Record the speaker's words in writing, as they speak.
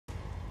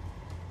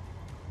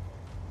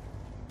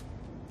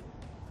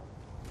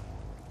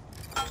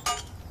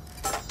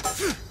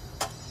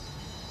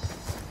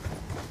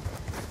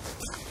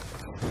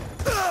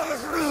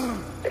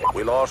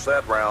We lost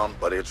that round,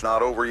 but it's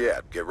not over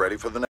yet. Get ready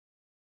for the next.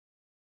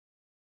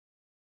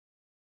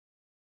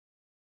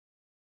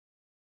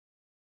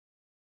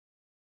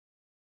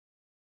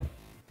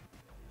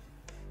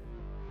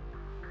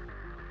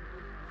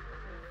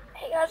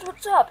 Hey guys,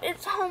 what's up?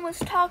 It's Homeless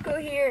Taco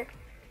here,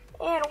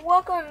 and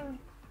welcome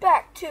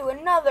back to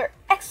another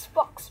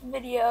Xbox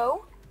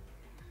video.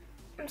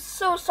 I'm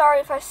so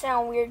sorry if I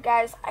sound weird,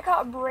 guys. I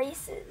got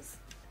braces,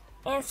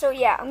 and so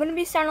yeah, I'm gonna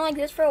be sounding like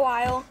this for a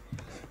while.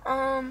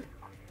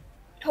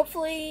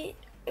 Hopefully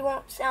it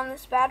won't sound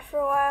this bad for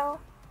a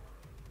while,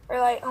 or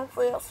like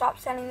hopefully it'll stop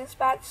sounding this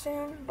bad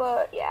soon.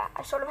 But yeah,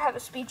 I sort of have a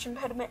speech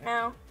impediment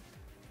now.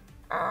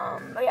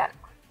 But yeah,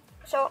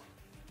 so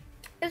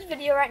this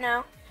video right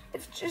now,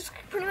 it's just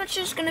pretty much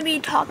just gonna be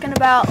talking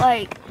about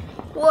like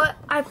what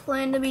I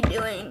plan to be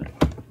doing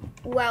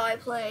while I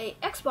play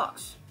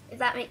Xbox. If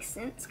that makes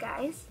sense,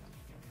 guys.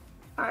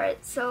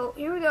 Alright, so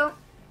here we go.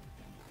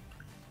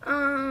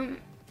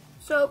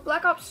 So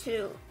Black Ops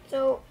 2.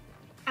 So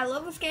I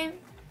love this game.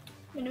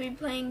 I'm gonna be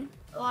playing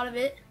a lot of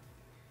it.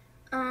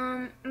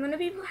 I'm gonna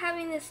be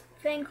having this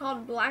thing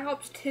called Black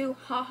Ops 2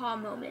 haha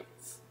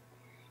moments.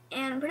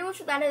 And pretty much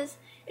what that is,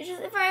 it's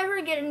just if I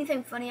ever get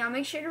anything funny, I'll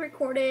make sure to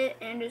record it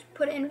and just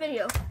put it in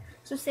video.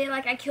 So say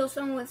like I kill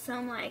someone with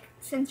some like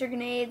sensor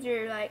grenades,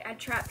 or like I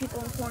trap people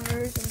in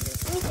corners, and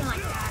just anything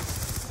like that.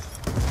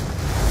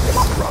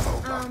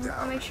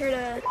 I'll make sure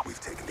to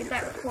get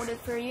that recorded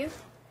for you.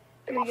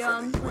 Here we go,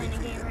 I'm playing a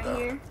game right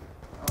here.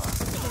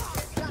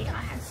 Yeah,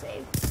 I have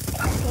saved.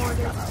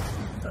 Recorded,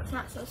 so it's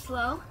not so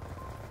slow.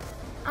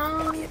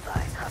 So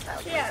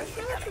yeah,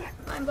 pretty much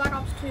my Black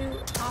Ops 2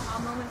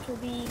 haha moments will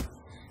be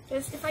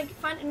just if I can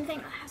find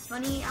anything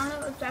funny. I don't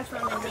know if that's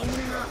what I'm gonna name it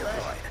or not,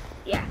 but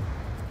yeah.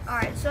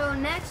 Alright, so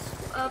next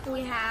up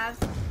we have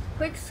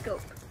quick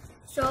scope.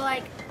 So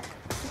like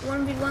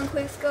 1v1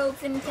 quick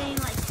scopes, anything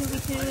like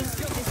 2v2s,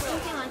 just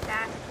anything like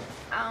that.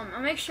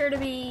 I'll make sure to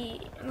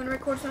I'm gonna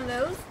record some of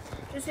those,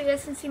 just so you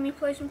guys can see me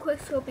play some quick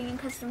scoping in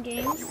custom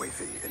games.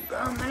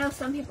 I know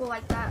some people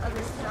like that,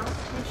 others don't.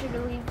 Make sure to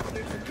leave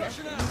your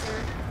suggestions, or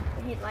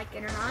if you'd like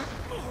it or not.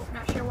 I'm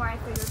not sure why I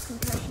put those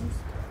concussions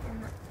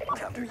in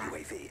that building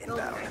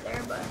right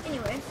there, but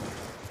anyway.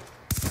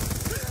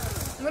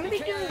 I'm going to be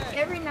doing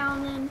every now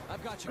and then, I'm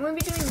going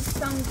to be doing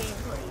some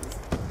gameplays.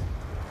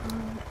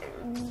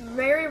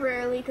 Very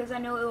rarely, because I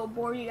know it will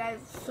bore you guys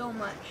so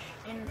much.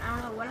 And I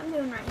don't know what I'm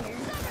doing right here.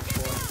 Alright,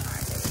 there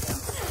we go.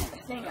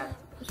 I think I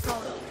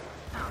installed it.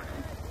 I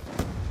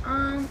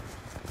don't know.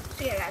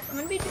 So yeah guys, I'm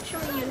going to be just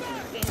showing you some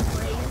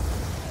gameplays.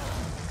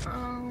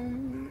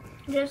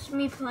 Just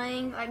me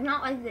playing, like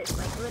not like this,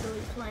 like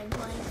literally playing.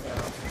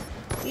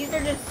 So these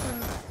are just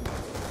some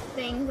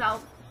things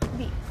I'll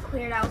be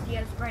cleared out with you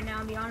guys right now.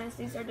 To be honest,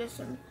 these are just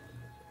some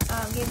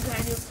games that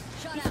I do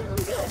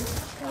decently good.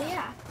 So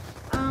yeah,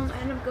 I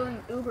end up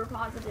going uber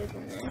positive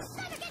in this.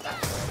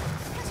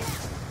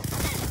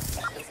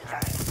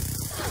 Alright,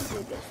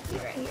 do good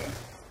speed right here.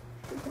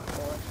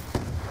 2.4.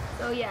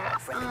 So yeah,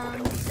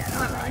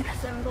 I got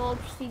 7 gold,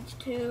 prestige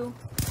 2.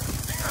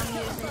 I'm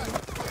using.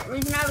 The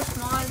reason I was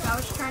small is I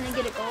was trying to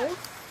get a gold,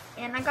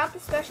 and I got the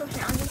special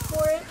challenges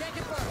for it.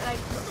 Like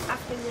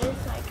after this,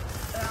 like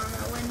I don't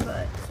know when,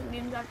 but some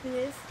games after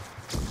this.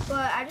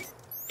 But I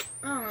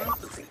don't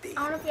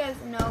know if you guys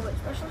know, but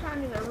special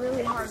challenges are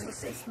really hard to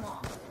stay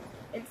small.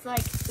 It's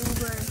like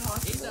uber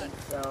impossible.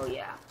 So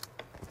yeah.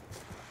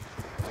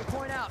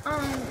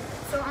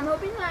 So I'm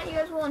hoping that you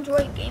guys will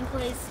enjoy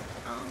gameplays.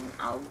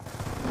 I'll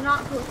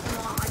not post them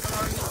all, like I've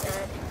already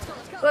said.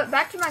 But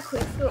back to my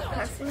quick scope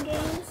custom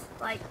games.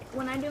 Like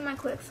when I do my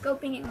quick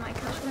scoping in my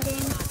custom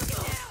games,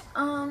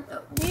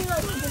 these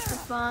like just for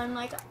fun.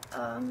 Like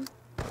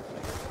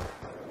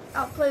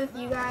I'll play with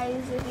you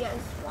guys if you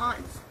guys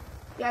want.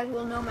 You guys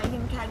will know my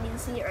game tag, you can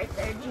see it right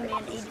there,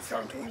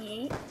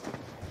 Gman8728.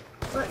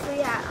 But so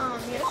yeah,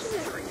 you guys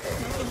should just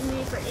message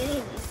me for any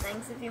of these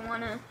things if you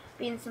want to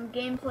be in some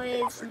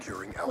gameplays, and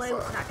play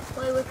with, not to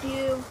play with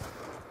you.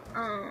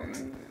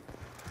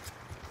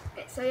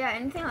 Okay, so yeah,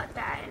 anything like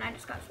that, and I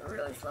just got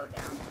really slowed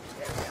down.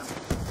 There we go.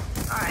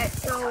 Alright,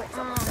 so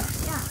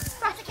yeah,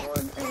 fast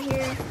forward right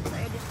here. So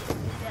I just did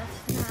the death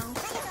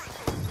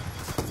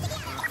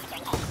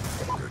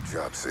now. Good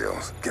job,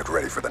 SEALs. Get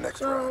ready for the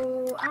next round.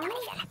 So,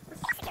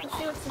 let's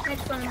see what's the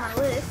next one on my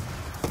list.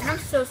 And I'm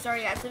so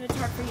sorry guys if it's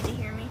hard for you to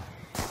hear me.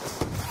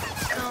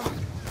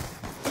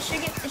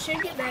 It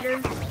should get better.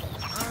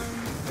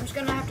 I'm just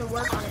gonna have to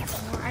work on it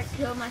some more. I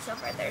killed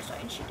myself right there so I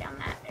can shoot down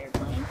that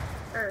airplane.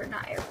 Or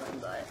not airplane,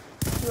 but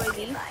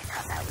UAV.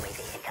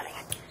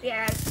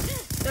 Yeah,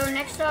 so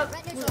next up,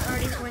 we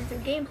already went through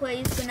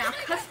gameplays, so now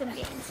custom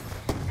games.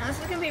 Now this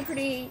is gonna be a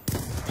pretty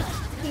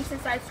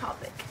decent sized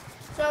topic.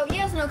 So you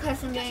guys know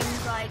custom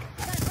games like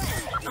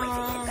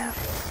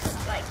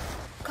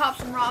Cops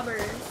and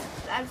Robbers.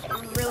 That's a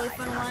really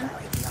fun one.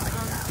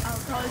 I'll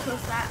probably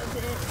post that a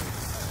bit.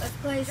 Let's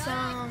play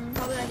some,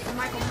 probably like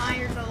Michael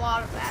Myers, a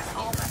lot of that.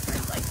 All my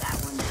friends like that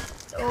one.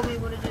 So we'll be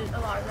able to do a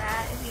lot of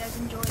that if you guys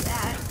enjoy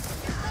that.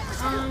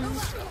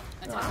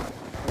 Wow,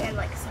 we had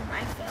like some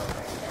knife fell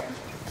right there.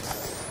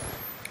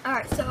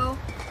 Alright, so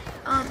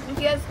if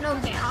you guys know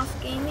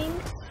Vanos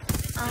Gaming,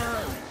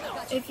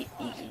 if you,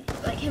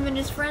 like him and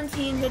his friends,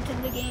 he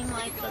invented the game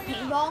like the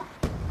paintball.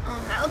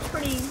 That looks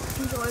pretty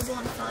enjoyable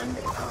and fun.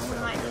 We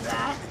might do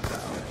that.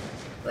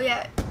 But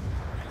yeah,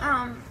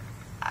 I'm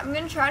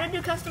gonna try to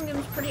do custom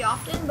games pretty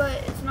often, but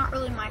it's not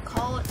really my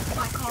call. It's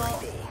my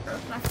call, or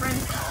my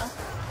friend's call.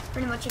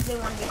 Pretty much if they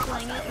want to be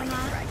playing it or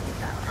not.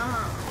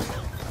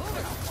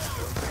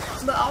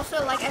 But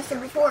also, like I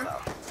said before,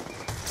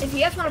 if you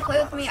guys want to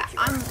play with me,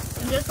 I'm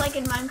just like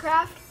in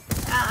Minecraft.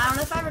 I don't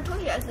know if I ever told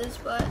you guys this,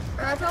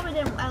 or I probably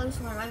did at least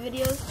in one of my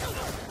videos.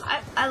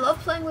 I love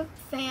playing with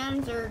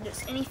fans or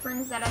just any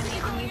friends that I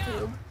meet on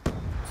YouTube.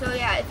 So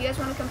yeah, if you guys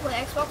want to come play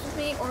Xbox with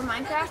me or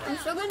Minecraft, I'm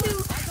still going to do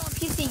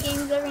PC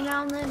games every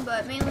now and then,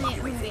 but mainly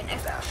it's going to be an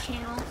Xbox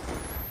channel.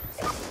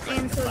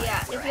 And so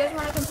yeah, if you guys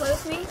want to come play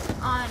with me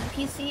on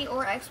PC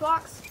or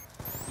Xbox,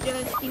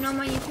 just, you know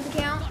my YouTube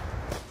account.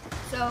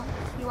 So,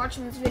 you're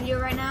watching this video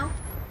right now?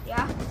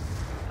 Yeah?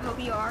 I hope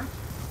you are.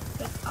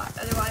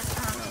 Otherwise, I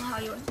don't know how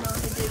you would know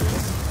to do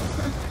this.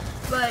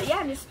 But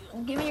yeah, just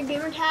give me your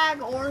gamer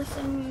tag or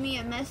send me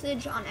a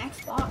message on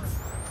Xbox.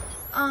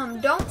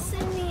 Don't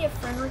send me a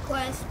friend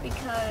request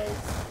because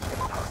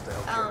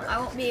I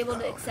won't be able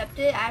to accept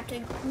it. I'm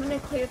gonna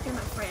clear through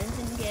my friends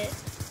and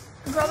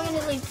I'm probably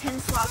gonna leave 10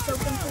 slots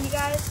open for you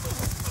guys.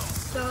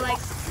 So like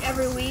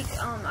every week,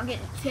 I'll get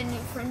 10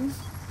 new friends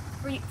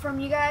from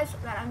you guys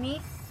that I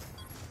meet.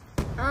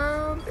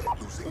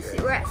 Let's see,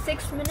 we're at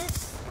 6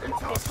 minutes.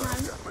 That's a good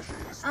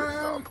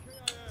time.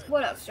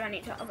 What else do I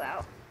need to talk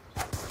about?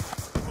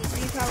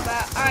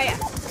 Alright, yeah.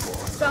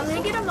 So I'm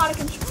gonna get a mod of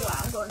control.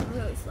 Wow, I'm going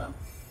really slow.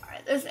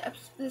 Alright,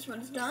 this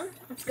one's done.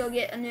 Let's go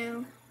get a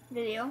new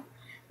video.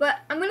 But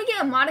I'm gonna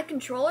get a modded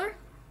controller.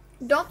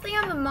 Don't think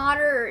I'm a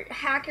modder,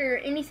 hacker, or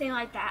anything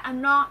like that.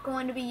 I'm not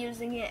going to be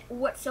using it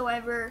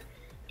whatsoever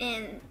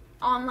in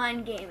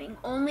online gaming.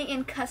 Only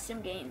in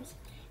custom games.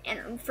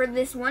 And for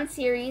this one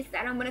series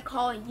that I'm gonna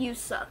call You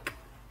Suck.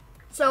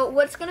 So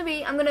what's gonna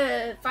be, I'm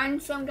gonna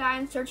find some guy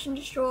and search and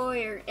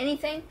destroy or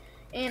anything,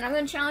 and I'm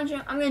gonna challenge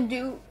him. I'm gonna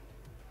do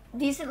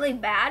decently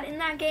bad in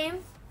that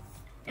game,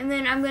 and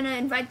then I'm gonna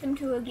invite them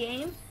to a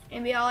game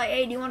and be all like,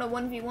 hey, do you want to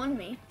 1v1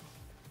 me?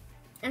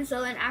 And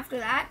so then after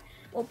that,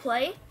 we'll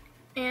play,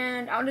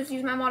 and I'll just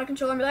use my modded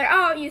controller and be like,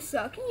 oh, you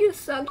suck, you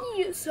suck,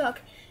 you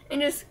suck, and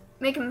just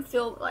make them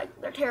feel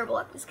like they're terrible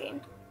at this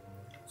game.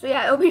 So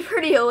yeah, it'll be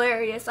pretty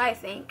hilarious, I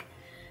think.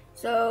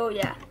 So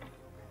yeah.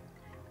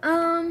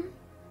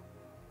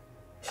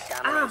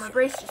 My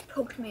brace just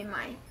poked me in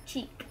my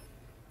cheek.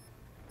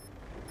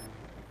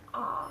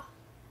 Aw,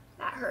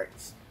 that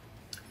hurts.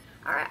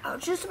 Alright, I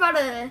was just about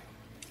to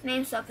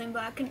name something,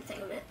 but I couldn't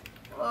think of it.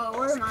 Whoa,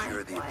 where am I?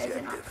 Why is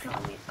it not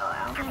telling me?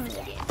 Oh, I'm in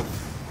the game.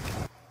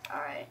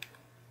 Alright.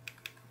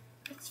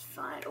 It's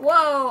fine.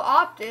 Whoa,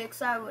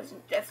 optics. I was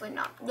definitely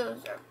not.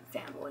 Those are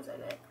fanboys, I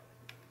bet.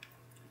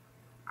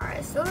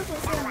 Alright, so this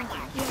is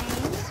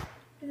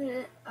in the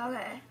game.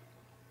 Okay.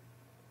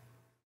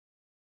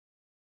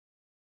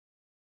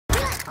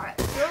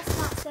 Alright, still it's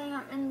not saying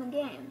I'm in the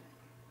game.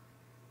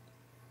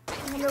 I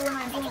wonder when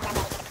I'm in.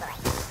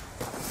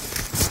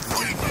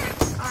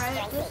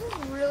 Alright, this is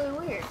really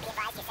weird.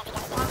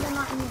 Why am I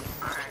not in the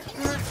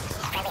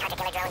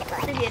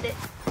Alright, I get it.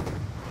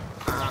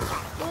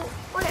 Well,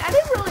 wait, I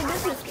didn't really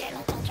miss this game.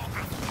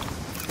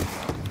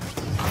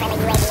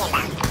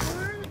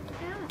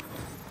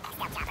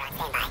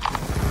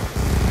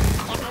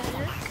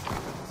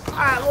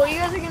 Alright, well you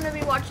guys are going to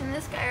be watching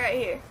this guy right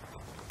here.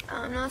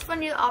 No, it's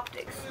funny, the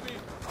optics.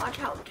 Watch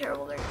how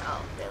terrible they're.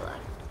 Oh, they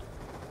left.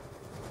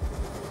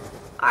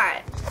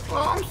 Alright.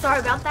 Well, I'm sorry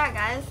about that,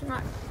 guys.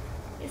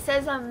 It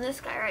says I'm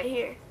this guy right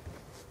here.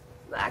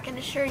 But I can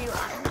assure you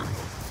I'm not.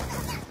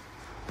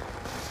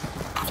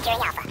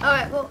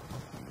 Alright, well,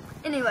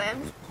 anyway,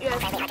 you guys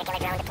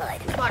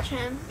can watch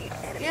him. You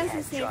guys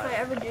can see if I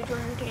ever do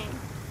join the game.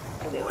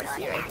 You'll be able to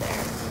see right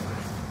there.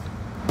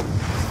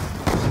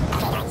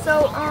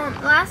 So,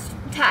 last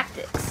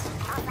tactics.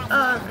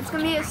 It's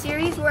gonna be a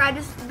series where I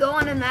just go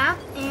on a map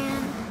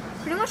and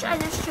pretty much I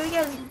just show you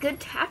guys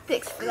good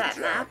tactics for that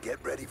map. Get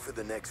ready for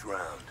the next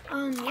round.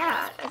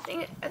 Yeah, I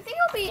think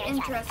it'll be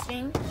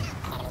interesting.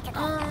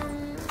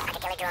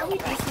 It'll be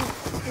decent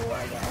cool,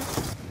 I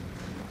guess.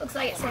 Looks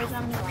like it says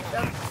I'm the stuff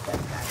guy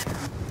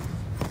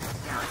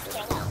now.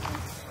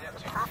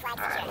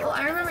 Alright, well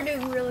I remember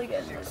doing really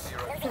good in this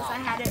because I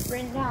had it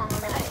written down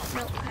on my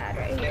notepad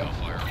right here.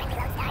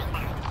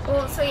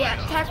 Well, so yeah,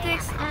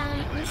 tactics.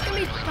 I'm just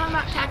gonna be talking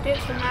about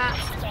tactics and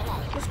maps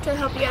just to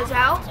help you guys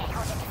out.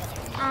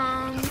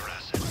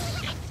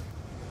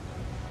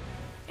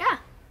 Yeah,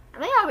 I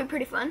think that'll be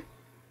pretty fun.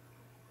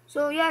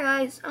 So yeah,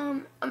 guys.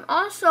 I'm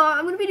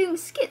gonna be doing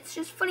skits,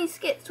 just funny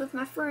skits with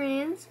my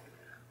friends,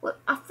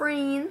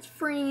 friends.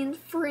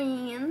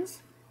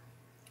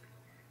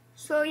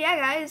 So yeah,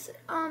 guys.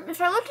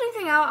 If I left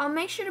anything out, I'll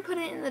make sure to put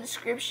it in the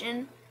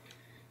description.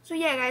 So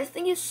yeah, guys,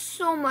 thank you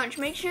so much.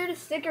 Make sure to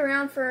stick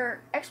around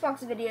for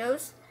Xbox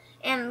videos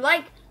and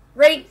like,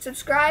 rate,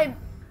 subscribe,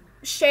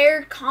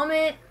 share,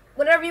 comment,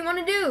 whatever you want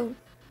to do.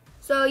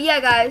 So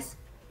yeah, guys,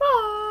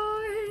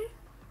 Bye.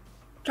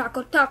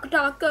 Taco, taco,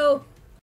 taco.